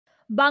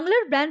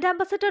বাংলার brand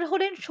ambassador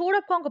হলেন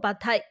সৌরভ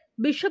গঙ্গোপাধ্যায়।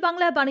 বিশ্ব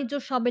বাংলা বাণিজ্য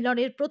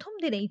সম্মেলনের প্রথম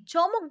দিনেই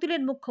চমক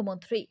দিলেন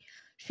মুখ্যমন্ত্রী।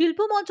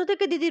 শিল্পমঞ্চ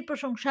থেকে দিদির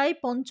প্রশংসায়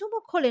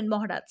পঞ্চমুখ হলেন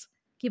মহারাজ।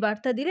 কি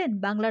বার্তা দিলেন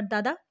বাংলার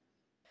দাদা?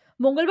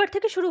 মঙ্গলবার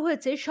থেকে শুরু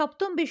হয়েছে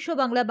সপ্তম বিশ্ব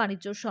বাংলা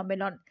বাণিজ্য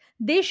সম্মেলন।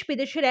 দেশ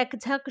বিদেশের এক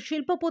ঝাঁক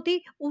শিল্পপতি,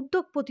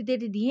 উদ্যোগপতিদের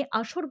নিয়ে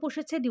আসর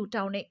বসেছে নিউ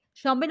টাউনে।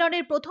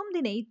 সম্মেলনের প্রথম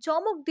দিনেই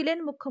চমক দিলেন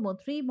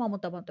মুখ্যমন্ত্রী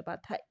মমতা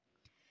বন্দ্যোপাধ্যায়।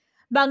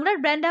 বাংলার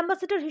ব্র্যান্ড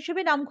অ্যাম্বাসেডর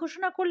হিসেবে নাম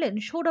ঘোষণা করলেন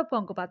সৌরভ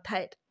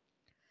গঙ্গোপাধ্যায়ের।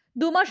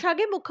 2 মাস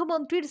আগে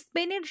মুখ্যমন্ত্রীর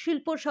স্পেনের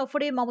শিল্প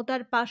সফরে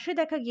মমতার পাশে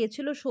দেখা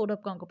গিয়েছিল সৌরভ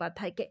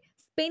গঙ্গোপাধ্যায়কে।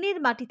 স্পেনের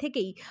মাটি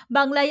থেকেই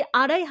বাংলায়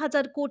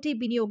 2,500 কোটি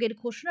বিনিয়োগের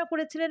ঘোষণা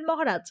করেছিলেন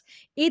মহারাজ।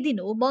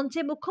 এদিনও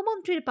মঞ্চে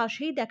মুখ্যমন্ত্রীর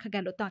পাশেই দেখা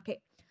গেল তাকে।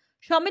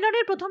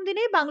 সম্মেলনের প্রথম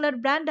দিনে বাংলার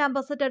ব্র্যান্ড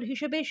অ্যাম্বাসেডর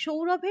হিসেবে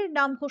সৌরভের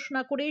নাম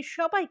ঘোষণা করে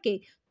সবাইকে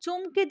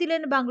চমকে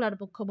দিলেন বাংলার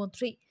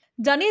মুখ্যমন্ত্রী।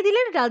 জানিয়ে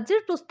দিলেন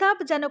রাজ্যের প্রস্তাব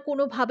যেন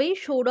কোনোভাবেই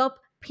সৌরভ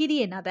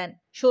ফিরিয়ে না দেন।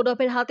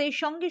 সৌরভের হাতে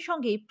সঙ্গে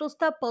সঙ্গে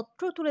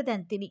প্রস্তাবপত্র তুলে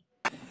দেন তিনি।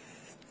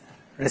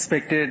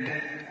 Respected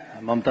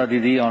Mamta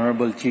Didi,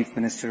 Honorable Chief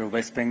Minister of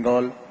West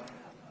Bengal,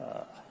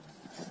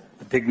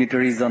 the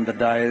dignitaries on the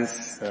dais,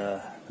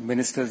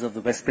 ministers of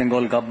the West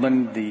Bengal government,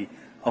 the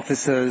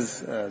officers,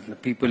 the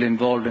people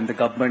involved in the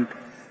government,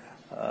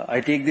 I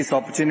take this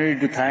opportunity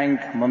to thank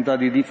Mamta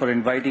Didi for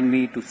inviting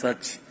me to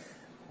such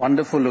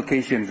wonderful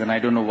occasions, and I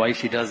don't know why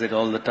she does it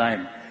all the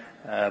time,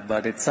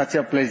 but it's such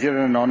a pleasure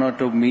and honor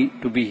to me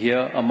to be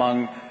here among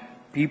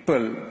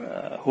people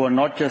who are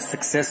not just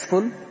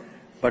successful,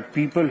 but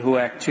people who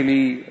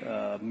actually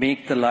make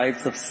the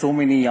lives of so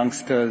many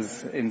youngsters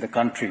in the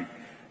country.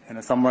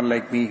 Someone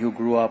like me who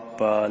grew up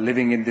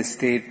living in this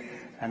state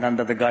and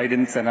under the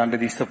guidance and under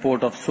the support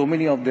of so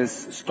many of these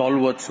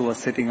stalwarts who are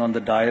sitting on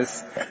the dais.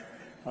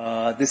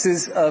 This is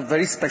a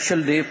very special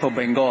day for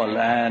Bengal,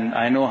 and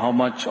I know how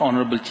much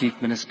Honorable Chief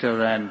Minister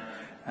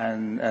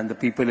and the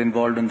people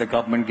involved in the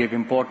government gave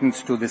importance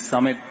to this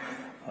summit.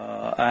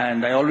 And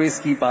I always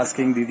keep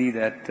asking Didi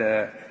that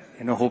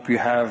hope you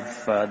have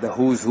the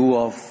who's who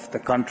of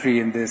the country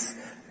in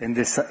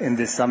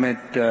this summit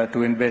to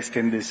invest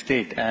in this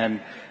state.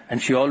 And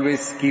she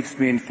always keeps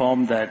me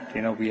informed that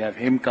we have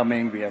him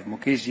coming, we have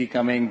Mukesh ji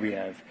coming, we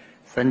have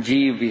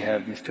Sanjeev, we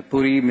have Mr.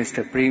 Puri,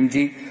 Mr.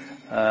 Premji,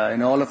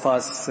 and all of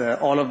us,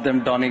 all of them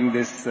donning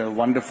this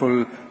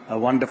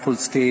wonderful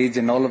stage,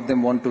 and all of them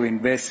want to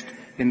invest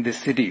in this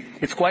city.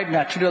 It's quite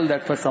natural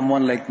that for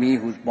someone like me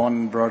who's born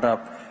and brought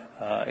up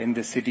in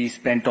this city,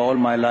 spent all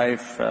my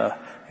life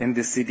in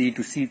this city,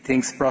 to see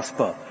things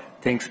prosper.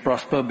 Things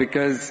prosper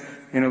because,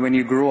 when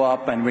you grow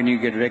up and when you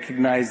get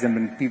recognized and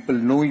when people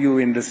know you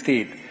in the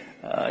state,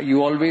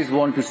 you always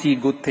want to see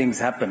good things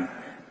happen.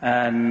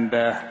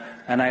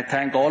 And I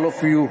thank all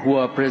of you who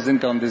are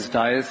present on this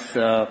dais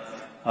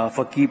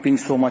for keeping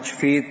so much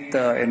faith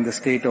in the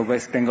state of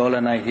West Bengal.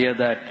 And I hear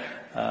that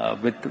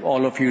with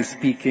all of you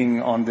speaking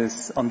on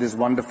this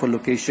wonderful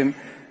occasion.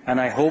 And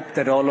I hope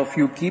that all of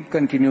you keep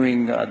continuing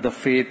the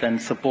faith and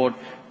support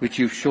which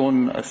you've shown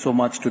so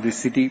much to this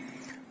city.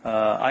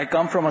 I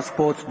come from a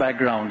sports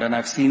background, and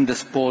I've seen the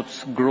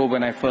sports grow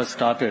when I first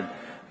started.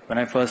 When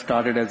I first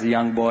started as a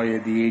young boy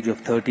at the age of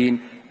 13,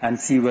 and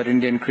see where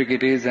Indian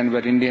cricket is and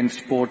where Indian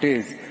sport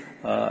is.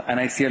 And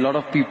I see a lot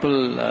of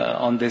people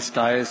on this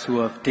dais who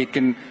have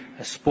taken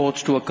sports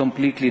to a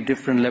completely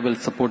different level,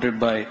 supported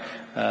by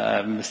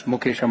Mr.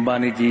 Mukesh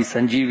Ambani ji,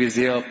 Sanjeev is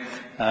here,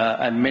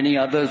 and many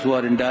others who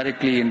are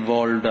indirectly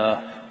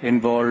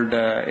involved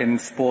in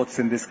sports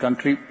in this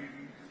country,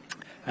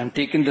 and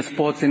taken the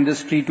sports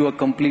industry to a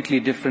completely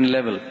different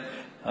level.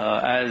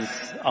 As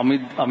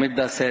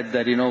Amida said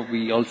that,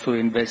 we also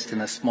invest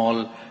in a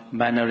small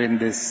manner in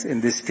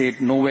this state,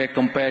 nowhere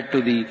compared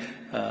to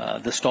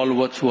the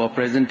stalwarts who are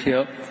present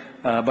here.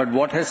 But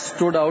what has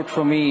stood out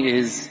for me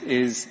is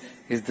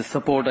the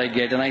support I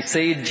get. And I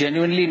say it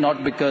genuinely,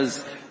 not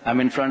because I'm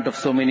in front of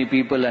so many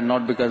people and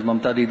not because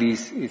Mamta Didi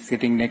is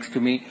sitting next to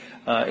me.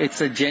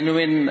 It's a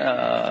genuine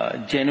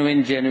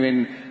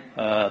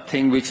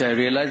thing which I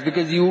realized,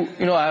 because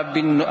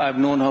I've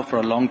known her for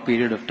a long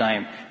period of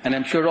time, and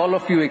I'm sure all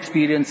of you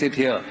experience it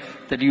here,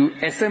 that you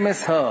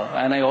SMS her,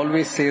 and I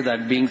always say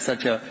that, being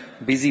such a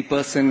busy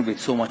person with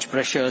so much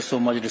pressure, so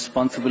much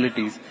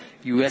responsibilities,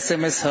 you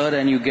SMS her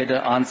and you get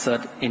an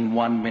answer in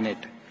 1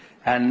 minute,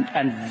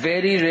 and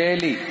very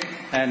rarely,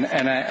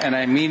 and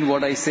I mean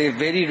what I say,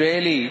 very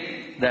rarely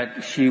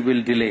that she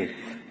will delay.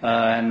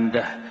 And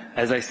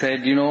as I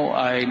said,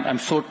 I'm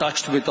so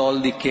touched with all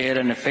the care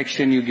and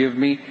affection you give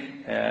me.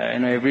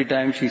 Every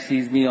time she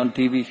sees me on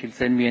TV, she'll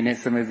send me an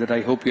SMS that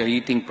I hope you're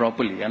eating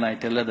properly. And I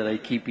tell her that I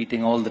keep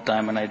eating all the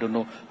time, and I don't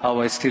know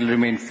how I still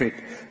remain fit.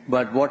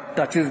 But what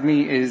touches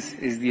me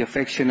is the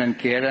affection and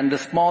care and the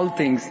small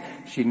things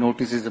she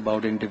notices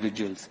about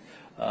individuals.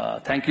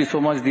 Thank you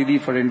so much, Didi,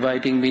 for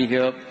inviting me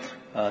here.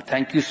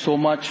 Thank you so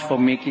much for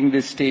making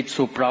this state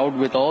so proud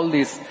with all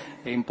these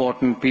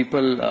important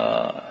people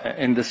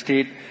in the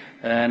state.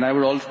 And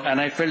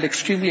I felt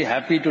extremely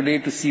happy today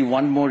to see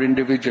one more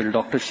individual,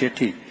 Dr.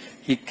 Shetty.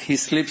 He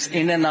slips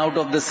in and out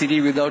of the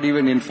city without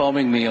even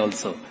informing me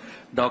also.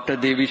 Dr.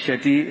 Devi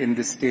Shetty in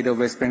the state of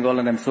West Bengal,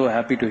 and I'm so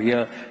happy to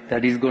hear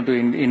that he's going to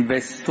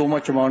invest so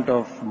much amount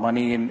of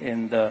money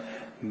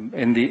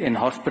in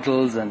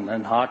hospitals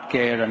and heart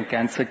care and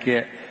cancer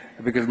care,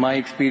 because my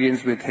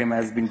experience with him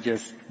has been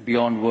just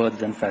beyond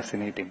words and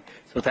fascinating.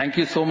 So thank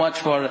you so much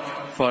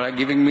for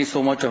giving me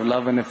so much of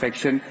love and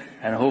affection,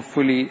 and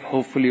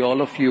hopefully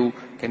all of you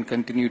can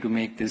continue to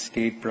make this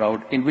state proud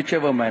in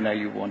whichever manner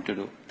you want to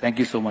do. Thank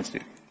you so much,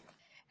 dear.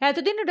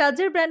 এতদিন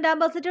রাজ্যের brand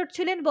ambassador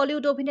ছিলেন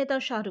বলিউড অভিনেতা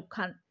শাহরুখ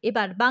খান।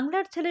 এবার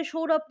বাংলার ছেলে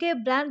সৌরভকে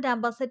brand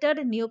ambassador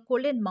নিয়োগ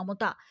করলেন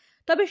মমতা।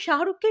 তবে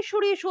শাহরুখকে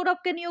সরিয়ে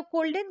সৌরভকে নিয়োগ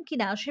করলেন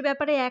কিনা সে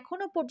ব্যাপারে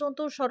এখনো পর্যন্ত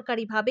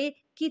সরকারিভাবে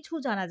কিছু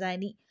জানা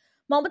যায়নি।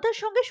 মমতার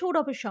সঙ্গে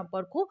সৌরভের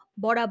সম্পর্ক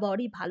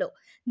বরাবরই ভালো।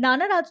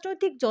 নানা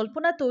রাজনৈতিক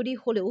জল্পনা তৈরি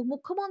হলেও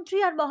মুখ্যমন্ত্রী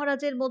আর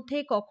মহারাজের মধ্যে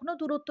কখনো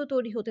দূরত্ব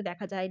তৈরি হতে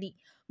দেখা যায়নি।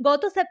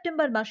 গত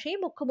সেপ্টেম্বর মাসেই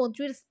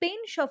মুখ্যমন্ত্রীর স্পেন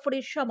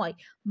সফরের সময়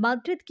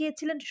মাদ্রিদ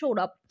গিয়েছিলেন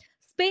সৌরভ।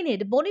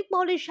 স্পেনের বণিক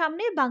মহলের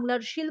সামনে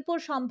বাংলার শিল্প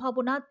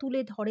সম্ভাবনা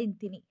তুলে ধরেন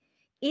তিনি।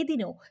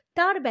 এদিনও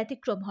তার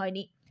ব্যতিক্রম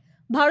হয়নি।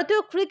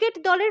 ভারতীয় ক্রিকেট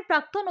দলের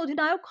প্রাক্তন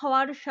অধিনায়ক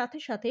হওয়ার সাথে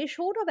সাথে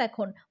সৌরভ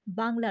এখন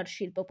বাংলার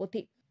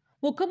শিল্পপতি।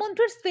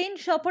 মুখ্যমন্ত্রীর স্পেন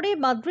সফরে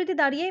মাদ্রিদে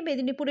দাঁড়িয়ে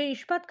মেদিনীপুরের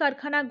ইস্পাত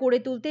কারখানা গড়ে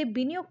তুলতে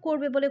বিনিয়োগ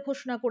করবে বলে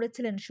ঘোষণা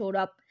করেছিলেন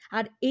সৌরভ।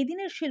 আর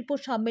এদিনের শিল্প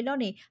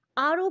সম্মেলনে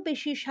আরও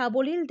বেশি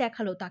সাবলীল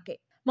দেখালো তাকে।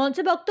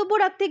 মঞ্চে বক্তব্য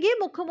রাখতে গিয়ে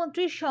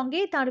মুখ্যমন্ত্রীর সঙ্গে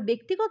তার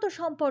ব্যক্তিগত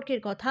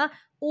সম্পর্কের কথা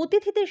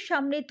অতিথিদের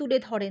সামনে তুলে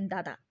ধরেন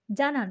দাদা।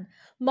 জানান,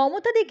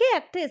 মমতা দিকে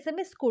একটা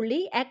SMS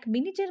করলেই 1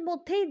 মিনিটের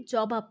মধ্যেই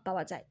জবাব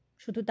পাওয়া যায়।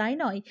 শুধু তাই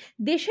নয়,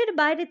 দেশের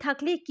বাইরে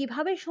থাকলে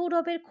কিভাবে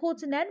সৌরভের খোঁজ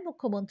নেন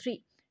মুখ্যমন্ত্রী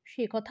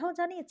সে কথাও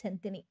জানিয়েছেন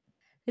তিনি।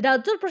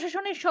 রাজ্য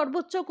প্রশাসনের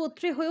সর্বোচ্চ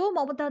কর্ত্রী হয়েও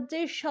মমতার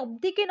যে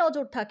সবদিকে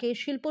নজর থাকে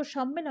শিল্প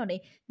সম্মেলনে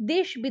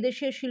দেশ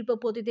বিদেশের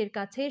শিল্পপতিদের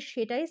কাছে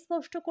সেটাই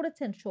স্পষ্ট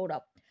করেছেন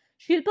সৌরভ।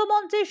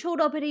 শিল্পমঞ্চে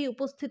সৌরভের এই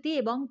উপস্থিতি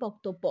এবং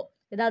বক্তব্য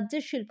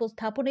রাজ্যের শিল্প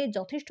স্থাপনে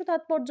যথেষ্ট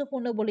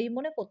তাৎপর্যপূর্ণ বলেই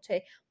মনে করছে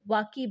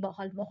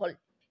ওয়াকিবহাল মহল।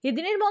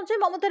 এদিনের মঞ্চে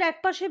মমতার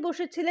একপাশে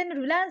বসেছিলেন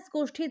রিলায়েন্স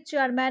গোষ্ঠীর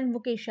চেয়ারম্যান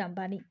মুকেশ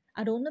আম্বানি,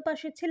 আর অন্য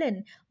পাশে ছিলেন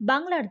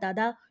বাংলার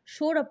দাদা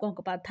সৌরভ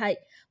গঙ্গোপাধ্যায়।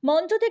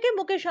 মঞ্চ থেকে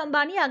মুকেশ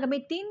আম্বানি আগামী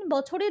 3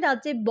 বছরে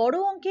রাজ্যে বড়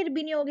অঙ্কের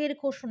বিনিয়োগের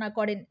ঘোষণা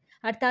করেন,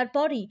 আর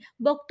তারপরই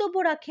বক্তব্য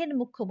রাখেন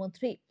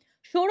মুখ্যমন্ত্রী।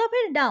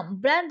 সৌরভের নাম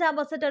ব্র্যান্ড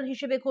অ্যাম্বাসেডর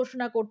হিসেবে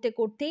ঘোষণা করতে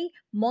করতেই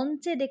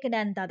মঞ্চে ডেকে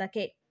নেন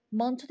দাদাকে।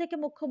 মঞ্চ থেকে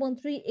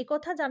মুখ্যমন্ত্রী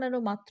একথা জানানো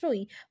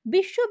মাত্রই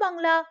বিশ্ব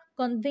বাংলা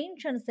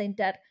কনভেনশন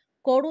সেন্টার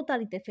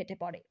করতালিতে ফেটে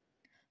পড়ে।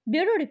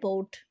 ব্যুরো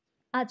রিপোর্ট,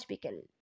 আজ বিকেল।